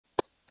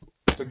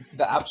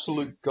the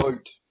absolute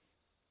GOAT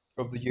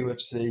of the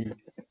UFC,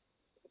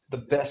 the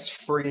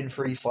best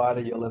free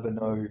fighter you'll ever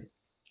know.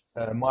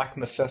 Mike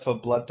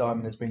Mafefa Blood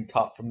Diamond has been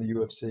cut from the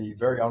UFC.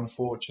 Very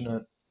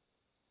unfortunate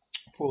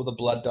for all the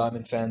Blood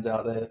Diamond fans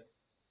out there.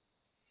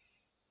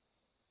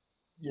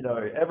 You know,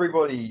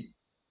 everybody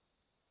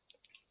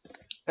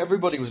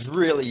was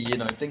really,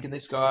 thinking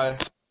this guy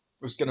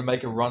was going to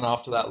make a run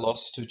after that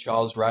loss to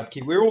Charles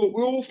Radke. We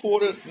all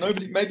thought it.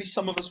 Nobody, maybe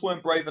some of us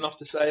weren't brave enough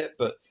to say it,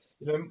 but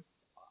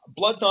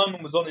Blood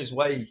Diamond was on his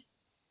way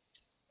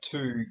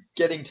to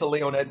getting to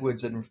Leon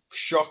Edwards and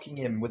shocking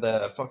him with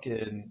a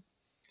fucking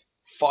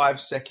 5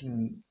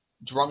 second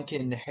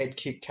drunken head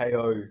kick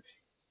KO.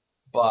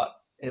 But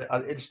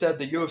instead,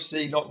 the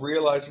UFC, not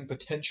realizing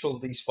potential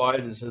of these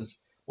fighters, has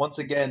once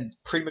again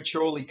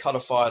prematurely cut a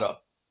fighter.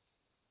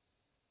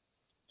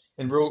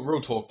 In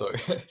real talk though,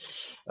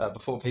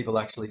 before people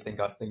actually think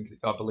I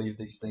believe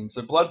these things.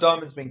 So Blood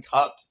Diamond's been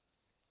cut.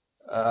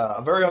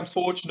 Very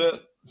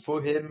unfortunate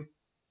for him.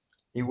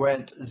 He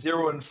went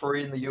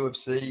 0-3 in the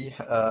UFC.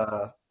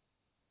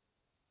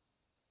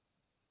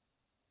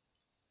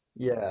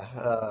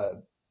 Yeah,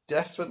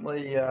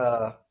 definitely,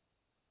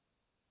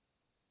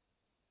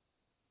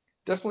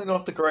 definitely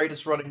not the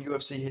greatest run in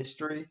UFC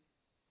history.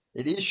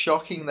 It is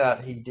shocking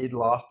that he did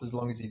last as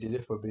long as he did,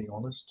 if we're being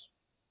honest.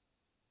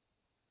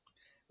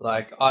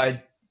 Like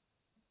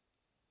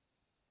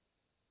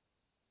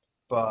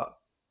but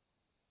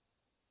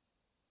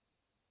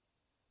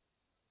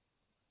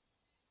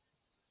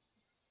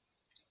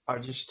I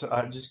just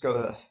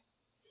gotta,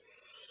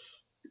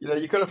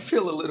 you gotta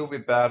feel a little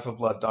bit bad for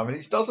Blood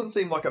Diamond. He doesn't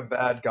seem like a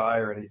bad guy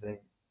or anything.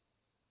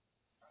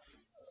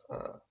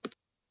 Uh,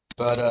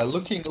 but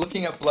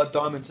looking at Blood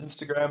Diamond's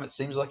Instagram, it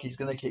seems like he's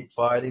gonna keep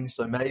fighting.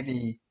 So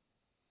maybe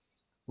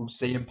we'll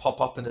see him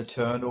pop up in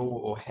Eternal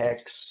or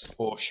Hex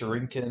or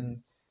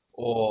Shuriken,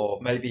 or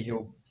maybe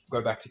he'll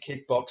go back to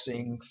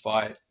kickboxing,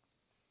 fight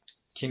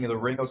King of the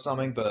Ring or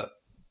something. But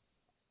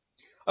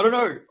I don't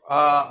know.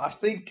 I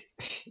think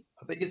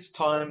it's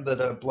time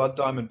that Blood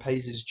Diamond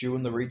pays his due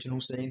in the regional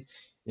scene.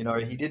 He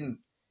didn't.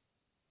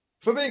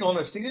 For being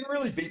honest, he didn't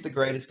really beat the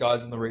greatest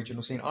guys in the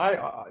regional scene.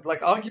 I like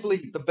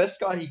arguably the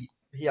best guy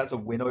he has a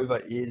win over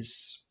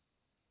is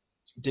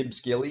Dim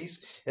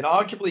Skillies, and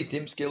arguably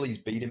Dim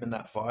Skillies beat him in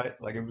that fight.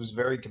 Like it was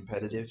very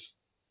competitive.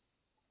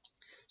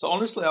 So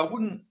honestly, I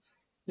wouldn't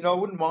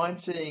mind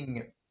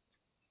seeing,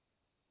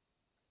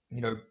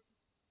 you know,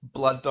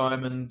 Blood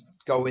Diamond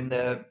go in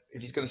there.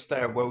 If he's going to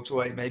stay at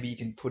welterweight, maybe you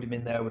can put him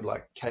in there with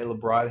like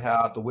Caleb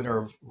Ridehout, the winner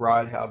of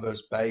Ridehout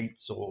versus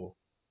Bates, or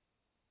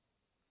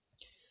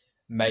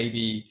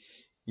maybe,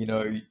 you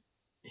know,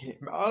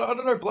 I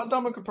don't know. Blood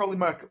Diamond could probably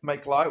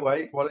make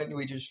lightweight. Why don't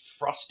we just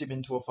thrust him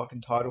into a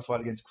fucking title fight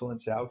against Quillen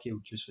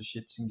Salkill just for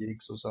shits and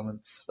gigs or something?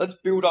 Let's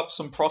build up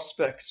some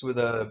prospects with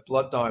a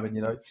Blood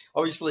Diamond.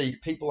 Obviously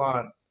people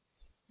aren't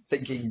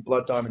thinking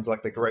Blood Diamond's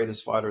like the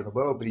greatest fighter in the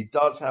world, but he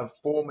does have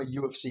former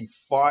UFC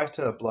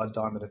fighter Blood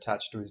Diamond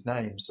attached to his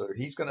name. So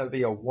he's going to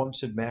be a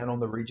wanted man on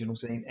the regional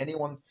scene.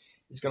 Anyone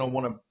is going to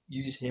want to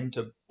use him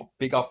to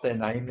big up their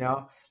name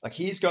now. Like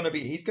he's going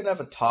to have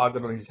a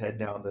target on his head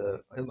now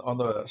on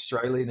the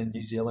Australian and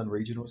New Zealand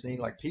regional scene.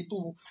 Like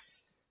people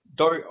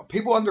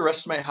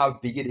underestimate how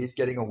big it is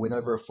getting a win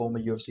over a former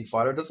UFC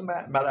fighter. It doesn't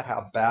matter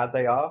how bad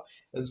they are.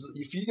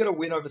 If you get a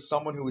win over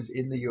someone who was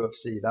in the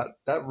UFC,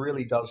 that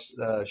really does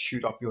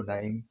shoot up your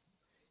name.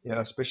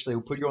 Especially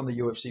will put you on the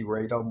UFC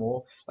radar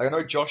more. Like I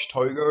know Josh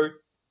Togo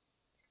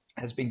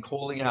has been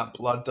calling out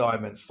Blood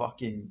Diamond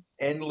fucking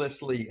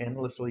endlessly,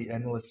 endlessly,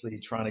 endlessly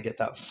trying to get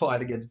that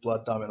fight against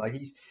Blood Diamond. Like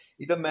he's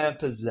a man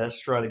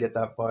possessed trying to get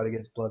that fight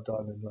against Blood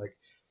Diamond. Like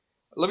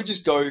let me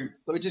just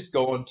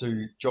go on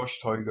to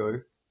Josh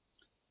Togo.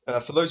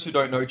 For those who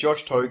don't know,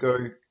 Josh Togo,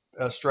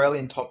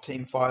 Australian top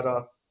team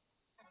fighter.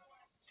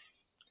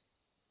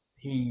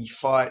 He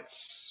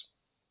fights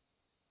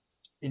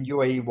in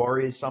UAE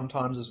Warriors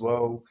sometimes as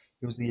well.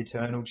 He was the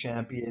Eternal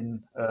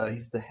champion.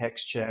 He's the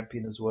Hex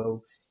champion as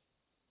well.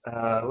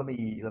 Let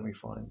me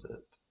find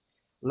it.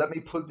 Let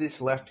me put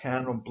this left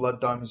hand on Blood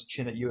Diamond's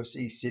chin at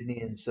UFC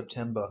Sydney in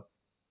September.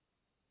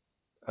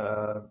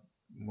 Uh,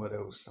 what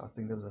else? I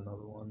think there was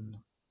another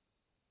one.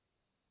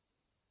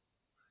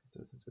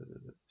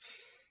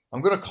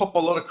 I'm going to cop a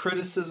lot of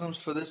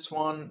criticisms for this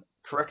one.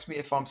 Correct me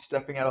if I'm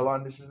stepping out of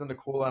line. This isn't a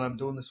call out. I'm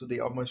doing this with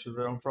the utmost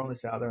regret. I'm throwing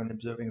this out there and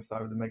observing if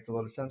that makes a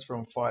lot of sense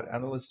from a fight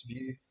analyst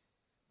view.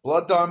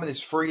 Blood Diamond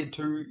is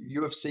 3-2,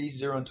 UFC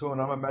 0-2,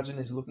 and I'm imagining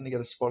he's looking to get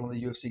a spot on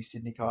the UFC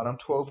Sydney card. I'm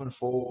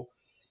 12-4,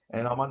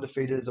 and I'm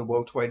undefeated as a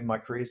welterweight in my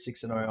career,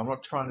 6-0. I'm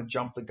not trying to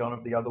jump the gun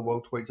of the other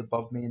welterweights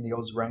above me in the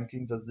Oz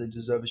rankings as they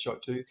deserve a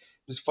shot too.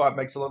 This fight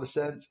makes a lot of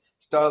sense.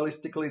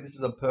 Stylistically, this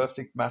is a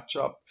perfect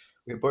matchup.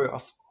 We're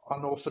both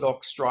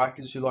unorthodox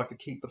strikers who like to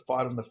keep the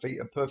fight on the feet.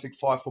 A perfect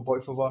fight for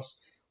both of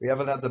us. We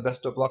haven't had the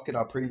best of luck in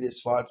our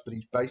previous fights, but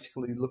he's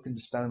basically looking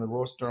to stay in the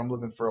roster. I'm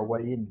looking for a way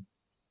in.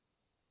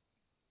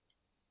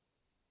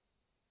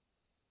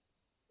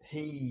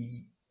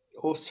 He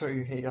also,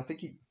 I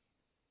think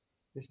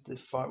the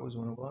fight was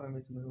one of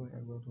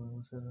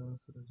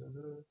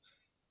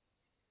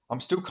I'm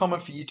still coming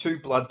for you too,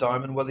 Blood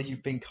Diamond, whether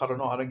you've been cut or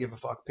not. I don't give a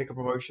fuck. Pick a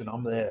promotion.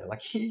 I'm there.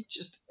 Like, he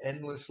just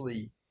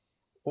endlessly,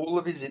 all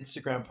of his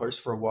Instagram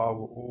posts for a while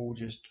were all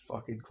just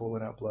fucking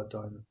calling out Blood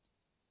Diamond.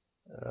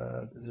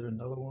 Is there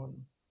another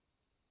one?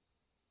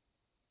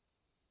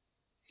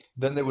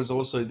 Then there was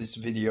also this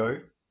video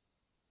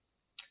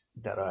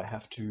that I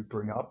have to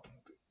bring up.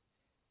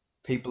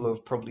 People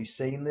have probably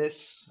seen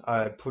this.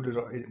 I put it,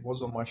 it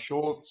was on my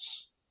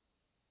shorts.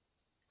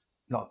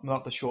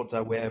 Not the shorts I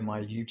wear,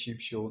 my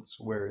YouTube shorts.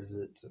 Where is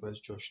it? Where's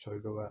Josh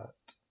Togo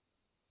at?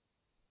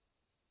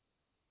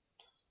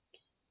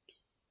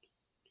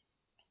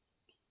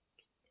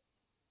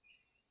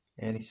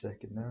 Any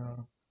second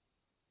now.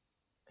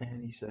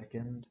 Any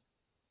second.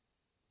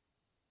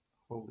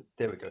 Hold it.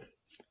 There we go.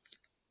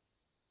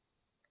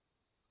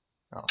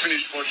 Oh.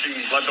 Finished watching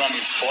Blood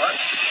Diamond's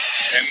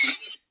fight, and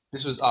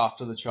This was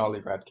after the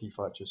Charlie Radke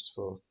fight, just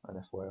for an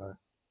FYI.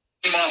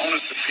 in my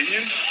honest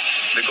opinion,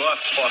 the guy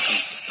fucking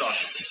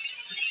sucks.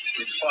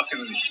 His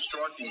fucking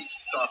striking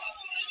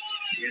sucks.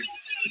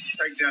 His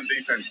takedown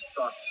defense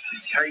sucks.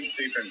 His cage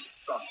defense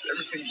sucks.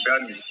 Everything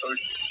about him is so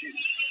shit.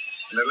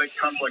 And they let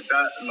cunts like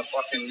that in the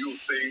fucking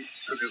UFC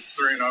because he was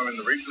 3-0 in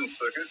the regional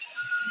circuit.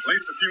 At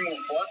least a few more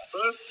fights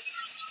first.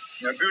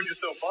 You know, build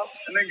yourself up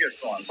and then get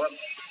signed. But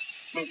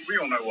look, we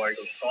all know why he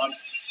got signed.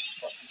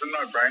 It's a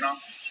no-brainer.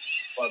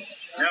 But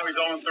now he's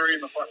 0-3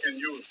 in the fucking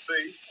UFC.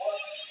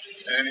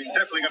 And he's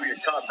definitely going to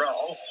get cut, bro.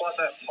 I'll fight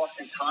that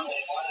fucking cunt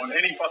on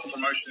any fucking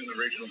promotion in the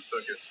regional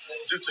circuit.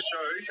 Just to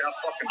show how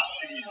fucking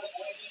shit he is.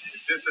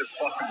 That's a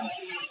fucking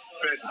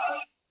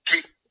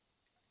sped.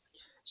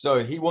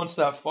 So he wants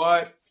that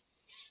fight.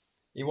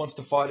 He wants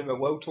to fight him at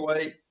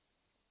welterweight.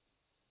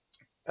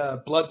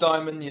 Blood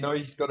Diamond, you know,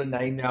 he's got a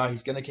name now.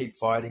 He's going to keep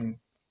fighting,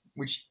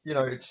 which, you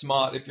know, it's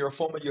smart. If you're a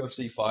former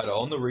UFC fighter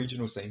on the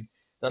regional scene,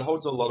 that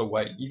holds a lot of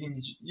weight. You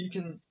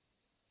can,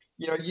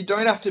 you know, you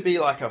don't have to be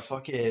like a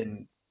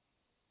fucking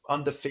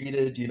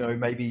undefeated, you know,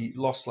 maybe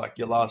lost like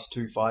your last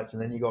 2 fights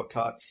and then you got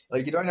cut.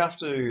 Like, you don't have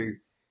to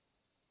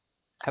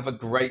have a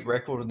great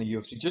record in the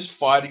UFC. Just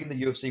fighting in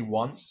the UFC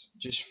once,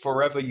 just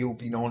forever you'll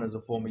be known as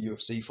a former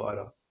UFC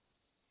fighter.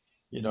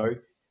 You know,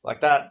 like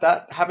that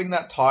having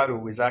that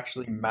title is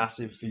actually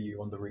massive for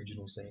you on the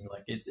regional scene.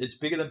 Like, it's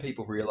bigger than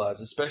people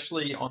realize,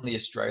 especially on the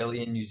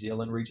Australian, New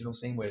Zealand regional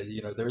scene where,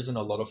 you know, there isn't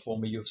a lot of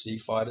former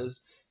UFC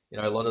fighters. You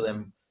know, a lot of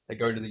them, they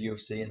go to the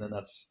UFC and then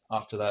that's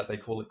after that they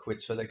call it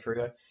quits for their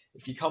career.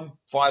 If you come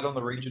fight on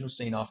the regional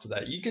scene after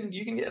that, you can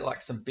get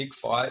like some big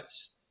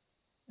fights,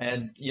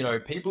 and you know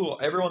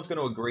everyone's going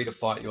to agree to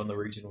fight you on the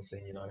regional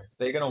scene. You know,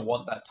 they're going to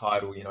want that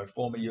title. You know,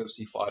 former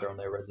UFC fighter on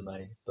their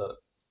resume. But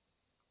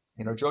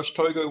you know, Josh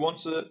Togo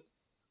wants it.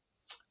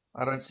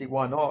 I don't see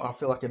why not. I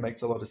feel like it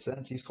makes a lot of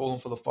sense. He's calling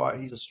for the fight.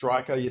 He's a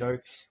striker. You know,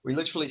 we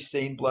literally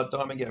seen Blood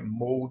Diamond get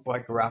mauled by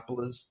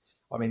grapplers.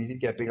 I mean, he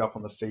did get beat up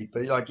on the feet,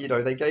 but like, you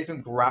know, they gave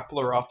him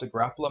grappler after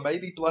grappler.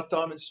 Maybe Blood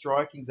Diamond's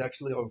striking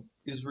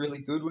is really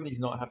good when he's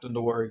not having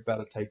to worry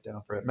about a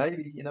takedown threat.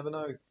 Maybe, you never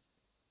know.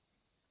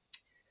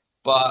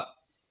 But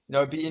you know,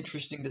 it'd be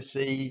interesting to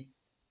see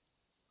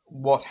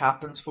what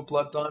happens for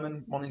Blood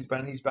Diamond on his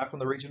when he's back on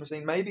the regional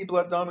scene. Maybe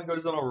Blood Diamond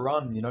goes on a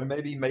run. You know,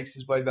 maybe he makes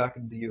his way back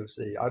into the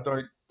UFC. I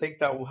don't think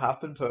that will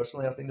happen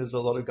personally. I think there's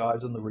a lot of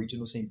guys on the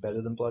regional scene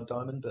better than Blood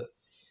Diamond, but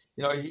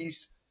you know,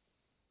 he's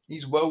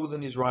well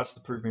within his rights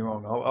to prove me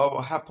wrong.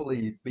 I'll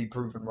happily be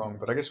proven wrong,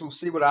 but I guess we'll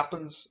see what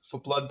happens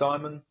for Blood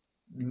Diamond.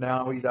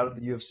 Now he's out of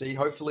the UFC.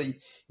 Hopefully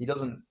he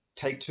doesn't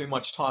take too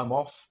much time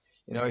off.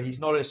 You know,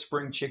 he's not a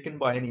spring chicken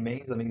by any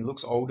means. I mean, he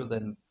looks older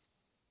than,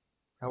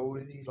 how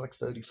old is he? He's like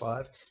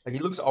 35. Like,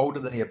 he looks older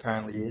than he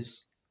apparently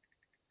is.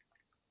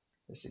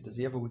 Let's see, does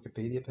he have a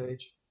Wikipedia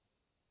page?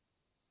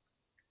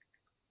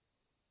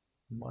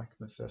 Mike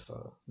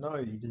Mafefa. No,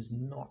 he does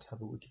not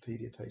have a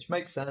Wikipedia page.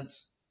 Makes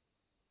sense.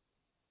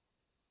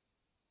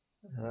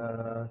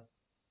 How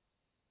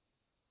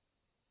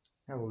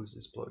old is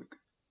this bloke?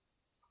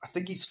 I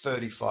think he's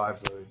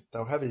 35 though.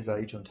 They'll have his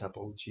age on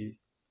Tapology.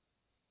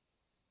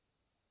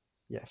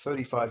 Yeah,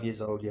 35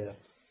 years old, yeah.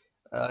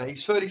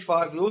 He's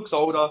 35, he looks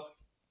older,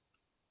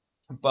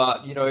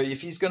 but you know,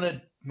 if he's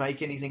gonna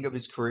make anything of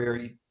his career,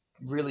 he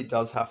really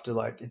does have to,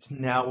 like, it's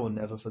now or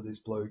never for this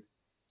bloke.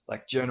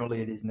 Like,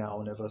 generally it is now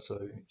or never, so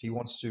if he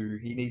wants to,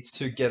 he needs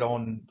to get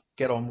on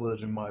with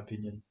it, in my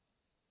opinion.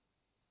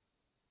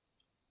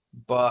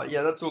 But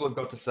yeah, that's all I've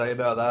got to say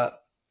about that.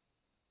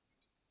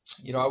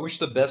 You know, I wish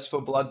the best for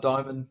Blood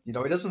Diamond. You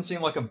know, he doesn't seem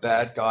like a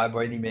bad guy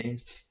by any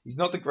means. He's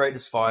not the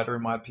greatest fighter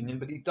in my opinion,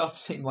 but he does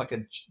seem like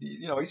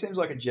you know, he seems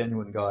like a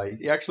genuine guy.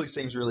 He actually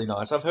seems really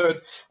nice. I've heard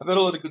a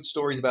lot of good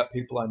stories about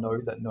people I know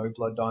that know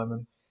Blood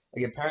Diamond.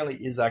 Like, apparently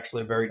is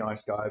actually a very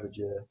nice guy, but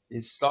yeah,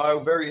 his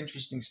style, very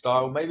interesting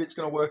style. Maybe it's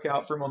going to work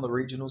out for him on the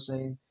regional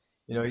scene.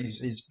 You know,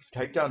 his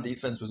takedown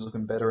defense was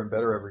looking better and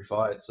better every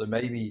fight, so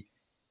maybe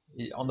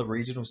on the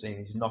regional scene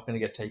he's not going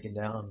to get taken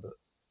down, but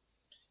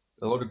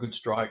a lot of good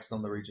strikes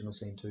on the regional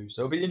scene too.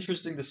 So it'll be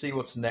interesting to see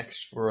what's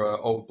next for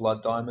old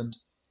Blood Diamond,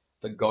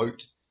 the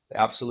GOAT, the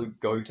absolute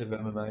GOAT of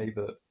MMA.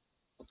 But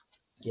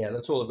yeah,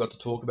 that's all I've got to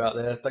talk about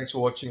there. Thanks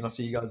for watching. I'll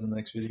see you guys in the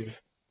next video.